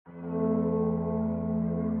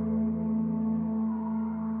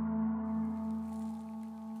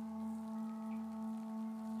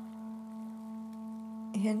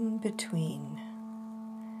In between.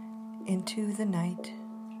 Into the night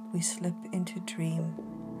we slip into dream,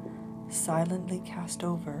 silently cast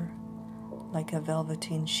over like a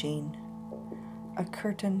velveteen sheen. A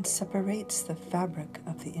curtain separates the fabric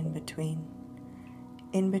of the in-between.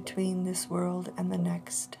 In between this world and the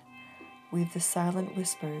next, weave the silent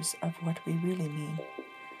whispers of what we really mean.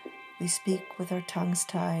 We speak with our tongues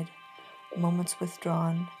tied, moments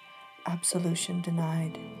withdrawn, absolution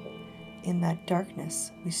denied. In that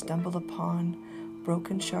darkness we stumble upon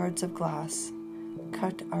broken shards of glass,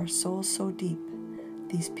 cut our souls so deep,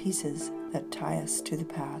 these pieces that tie us to the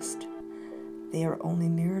past. They are only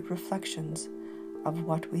mirrored reflections of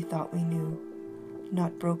what we thought we knew,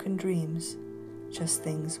 not broken dreams, just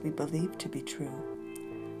things we believed to be true.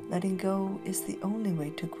 Letting go is the only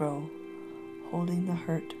way to grow. Holding the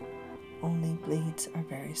hurt only bleeds our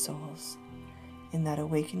very souls. In that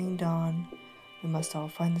awakening dawn, we must all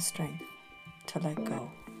find the strength to let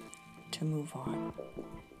go, to move on.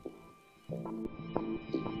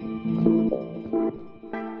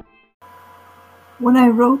 When I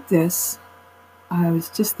wrote this, I was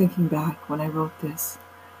just thinking back when I wrote this,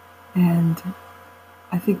 and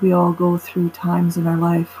I think we all go through times in our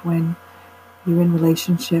life when you're in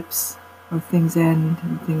relationships or things end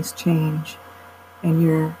and things change, and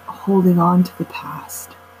you're holding on to the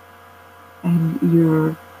past, and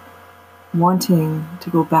you're wanting to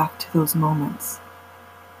go back to those moments.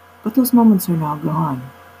 But those moments are now gone,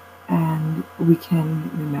 and we can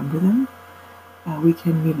remember them, we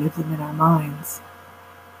can relive them in our minds,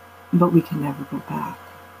 but we can never go back.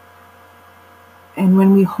 And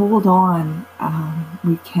when we hold on,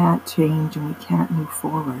 we can't change and we can't move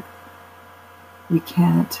forward. We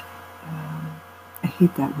can't, I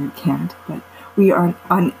hate that word can't, but we are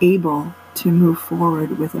unable to move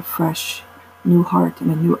forward with a fresh new heart and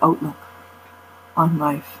a new outlook on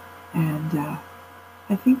life. And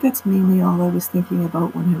I think that's mainly all I was thinking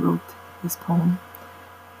about when I wrote this poem,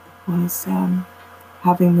 was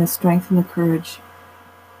having the strength and the courage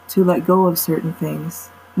to let go of certain things,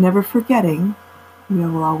 never forgetting. We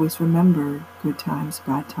will always remember good times,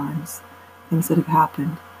 bad times, things that have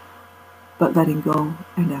happened, but letting go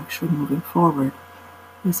and actually moving forward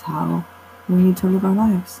is how we need to live our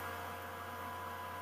lives.